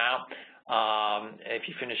finish them out,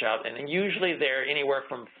 and then usually they're anywhere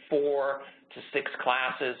from 4 to 6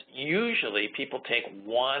 classes. Usually people take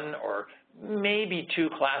 1 or maybe 2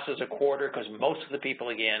 classes a quarter because most of the people,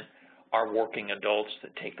 again, are working adults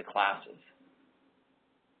that take the classes.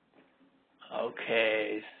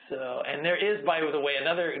 Okay, so, and there is, by the way,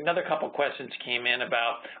 another couple questions came in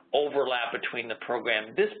about overlap between the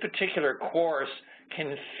program. This particular course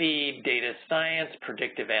can feed data science,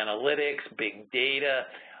 predictive analytics, big data.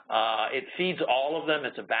 It feeds all of them.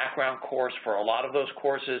 It's a background course for a lot of those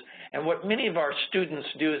courses. And what many of our students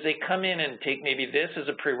do is they come in and take maybe this as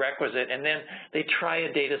a prerequisite, and then they try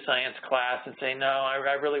a data science class and say, no,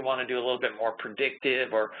 I really want to do a little bit more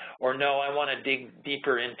predictive, or no, I want to dig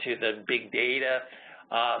deeper into the big data.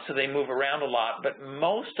 So they move around a lot. But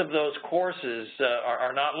most of those courses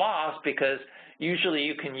are not lost because usually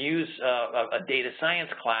you can use a data science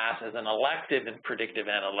class as an elective in predictive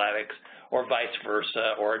analytics, or vice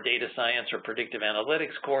versa, or a data science or predictive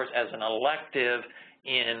analytics course as an elective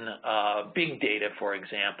in big data, for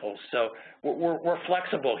example. So we're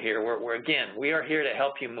flexible here. Again, we are here to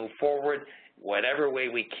help you move forward whatever way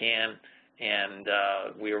we can, and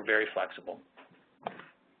we are very flexible.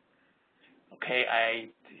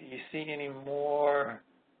 Okay, do you see any more?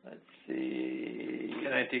 Let's see.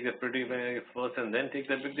 Can I take the predictive analytics first and then take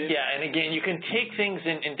the big data? Yeah, and again, you can take things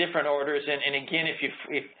in different orders. And again,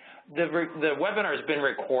 if the webinar has been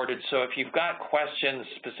recorded, so if you've got questions,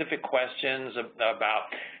 specific questions about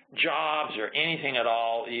jobs or anything at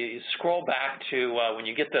all, you scroll back to, when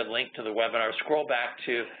you get the link to the webinar, scroll back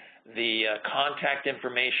to the contact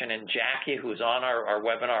information, and Jackie, who's on our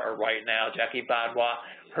webinar right now, Jackie Badwa,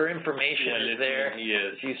 her information is there.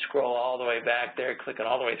 Yes. If you scroll all the way back there, clicking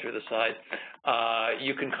all the way through the slide,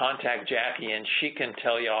 you can contact Jackie, and she can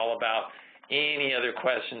tell you all about any other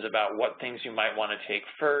questions about what things you might want to take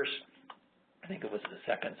first. I think it was the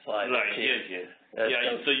second slide. Right, yes.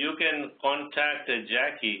 So you can contact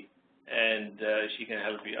Jackie, and she can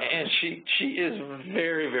help you out. And she is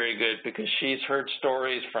very, very good, because she's heard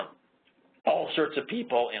stories from all sorts of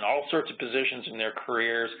people in all sorts of positions in their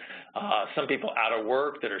careers. Some people out of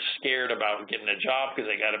work that are scared about getting a job because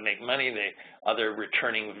they got to make money. Other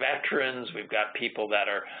returning veterans. We've got people that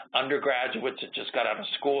are undergraduates that just got out of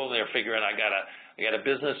school. They're figuring, I got a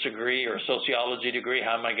business degree or a sociology degree.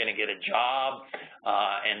 How am I going to get a job?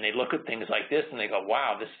 And they look at things like this and they go,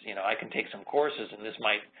 wow, this, I can take some courses and this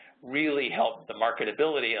might really help the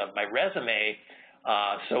marketability of my resume.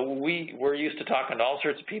 So we're used to talking to all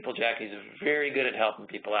sorts of people. Jackie's very good at helping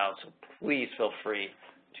people out, so please feel free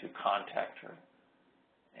to contact her.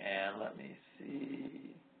 And let me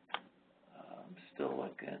see. I'm still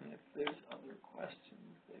looking if there's other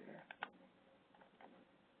questions there.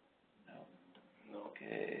 No.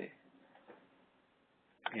 Okay.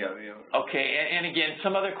 Yeah. Okay, and again,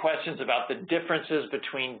 some other questions about the differences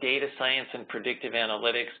between data science and predictive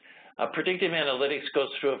analytics. Predictive analytics goes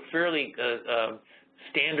through a fairly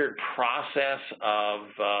standard process of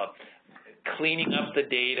cleaning up the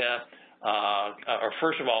data, or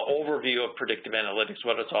first of all, overview of predictive analytics,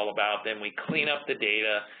 what it's all about. Then we clean up the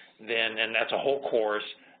data, and that's a whole course.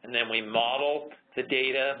 And then we model the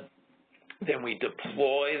data. Then we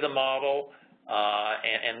deploy the model.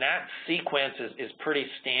 And that sequence is pretty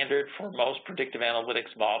standard for most predictive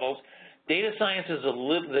analytics models. Data science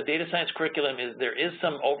the data science curriculum there is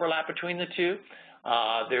some overlap between the two.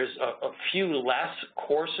 There's a few less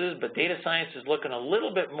courses, but data science is looking a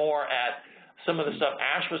little bit more at some of the stuff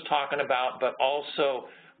Ash was talking about, but also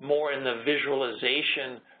more in the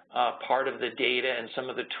visualization part of the data and some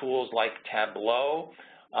of the tools like Tableau,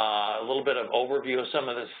 a little bit of overview of some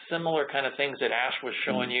of the similar kind of things that Ash was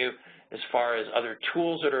showing you as far as other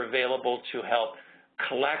tools that are available to help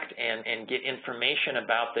collect and get information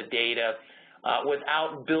about the data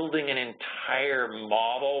without building an entire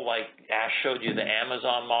model like Ash showed you the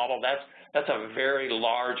Amazon model. That's a very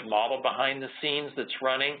large model behind the scenes that's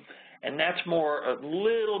running, and that's a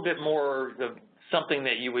little bit more of something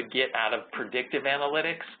that you would get out of predictive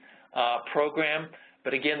analytics program.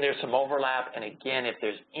 But again, there's some overlap, and again, if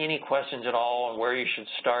there's any questions at all on where you should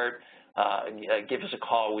start, give us a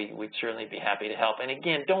call. We'd certainly be happy to help. And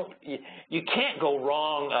again, you can't go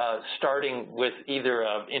wrong starting with either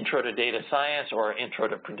Intro to Data Science or Intro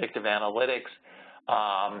to Predictive Analytics,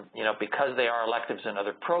 because they are electives in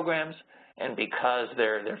other programs and because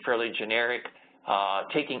they're fairly generic.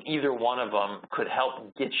 Taking either one of them could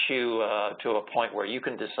help get you to a point where you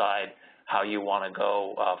can decide how you want to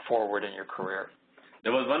go forward in your career.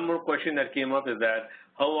 There was one more question that came up, is that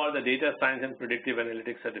how are the data science and predictive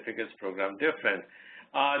analytics certificates program different?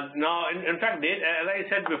 Now, in fact, as I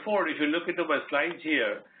said before, if you look into my slides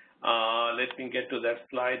here, let me get to that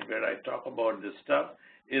slide where I talk about this stuff,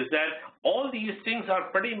 is that all these things are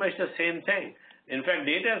pretty much the same thing. In fact,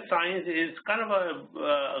 data science is kind of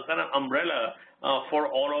a umbrella for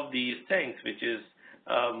all of these things, which is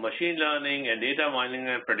machine learning and data mining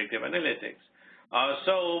and predictive analytics.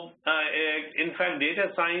 In fact,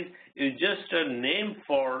 data science is just a name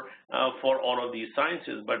for all of these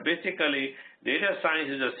sciences, but basically, data science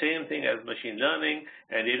is the same thing as machine learning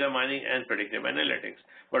and data mining and predictive analytics.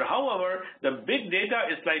 But however, the big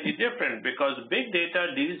data is slightly different because big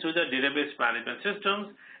data deals with the database management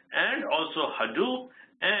systems and also Hadoop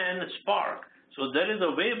and Spark. So there is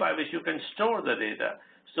a way by which you can store the data.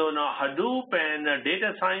 So now Hadoop and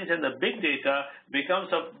data science and the big data becomes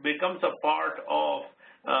a part of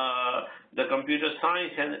the computer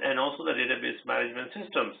science and also the database management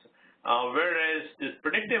systems. Whereas this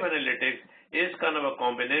predictive analytics is kind of a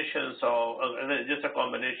combination, just a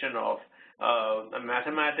combination of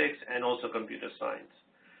mathematics and also computer science.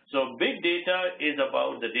 So big data is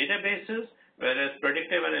about the databases, whereas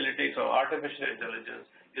predictive analytics or artificial intelligence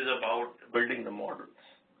is about building the models.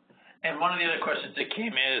 And one of the other questions that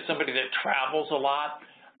came in is somebody that travels a lot,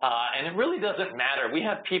 and it really doesn't matter. We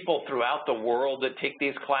have people throughout the world that take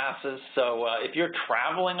these classes, so if you're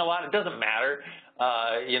traveling a lot, it doesn't matter.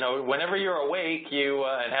 Whenever you're awake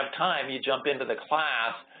and have time, you jump into the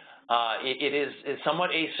class. it's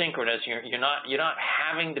somewhat asynchronous. You're not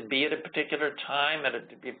having to be at a particular time at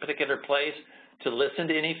a particular place to listen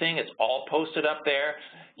to anything. It's all posted up there.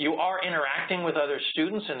 You are interacting with other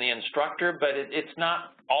students and the instructor, but it's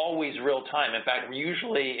not always real time. In fact,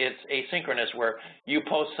 usually it's asynchronous, where you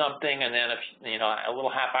post something and then a little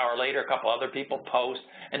half hour later, a couple other people post,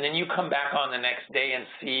 and then you come back on the next day and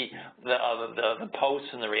see the posts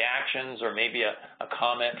and the reactions, or maybe a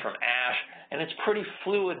comment from Ash. And it's pretty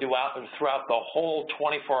fluid throughout the whole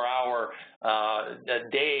 24-hour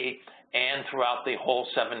day and throughout the whole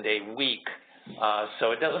 7-day week.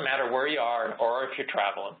 So it doesn't matter where you are or if you're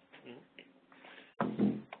traveling.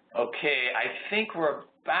 Okay, I think we're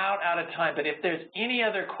about out of time, but if there's any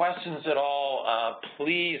other questions at all,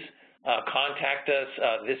 please contact us.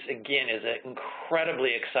 This, again, is an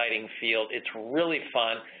incredibly exciting field. It's really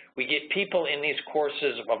fun. We get people in these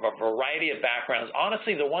courses of a variety of backgrounds.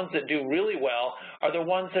 Honestly, the ones that do really well are the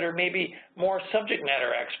ones that are maybe more subject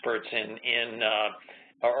matter experts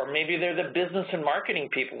or maybe they're the business and marketing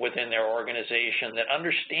people within their organization that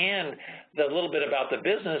understand a little bit about the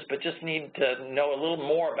business, but just need to know a little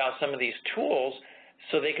more about some of these tools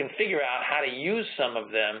so they can figure out how to use some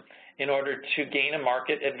of them in order to gain a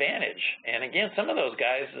market advantage. And again, some of those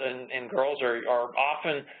guys and girls are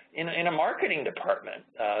often in a marketing department.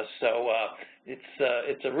 So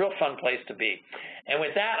it's a real fun place to be. And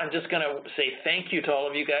with that, I'm just going to say thank you to all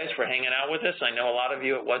of you guys for hanging out with us. I know a lot of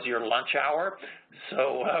you, it was your lunch hour,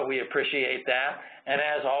 so we appreciate that. And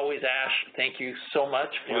as always, Ash, thank you so much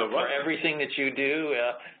for everything that you do,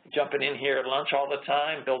 jumping in here at lunch all the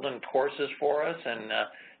time, building courses for us, and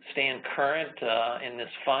staying current in this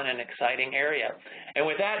fun and exciting area. And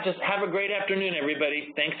with that, just have a great afternoon,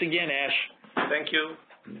 everybody. Thanks again, Ash. Thank you.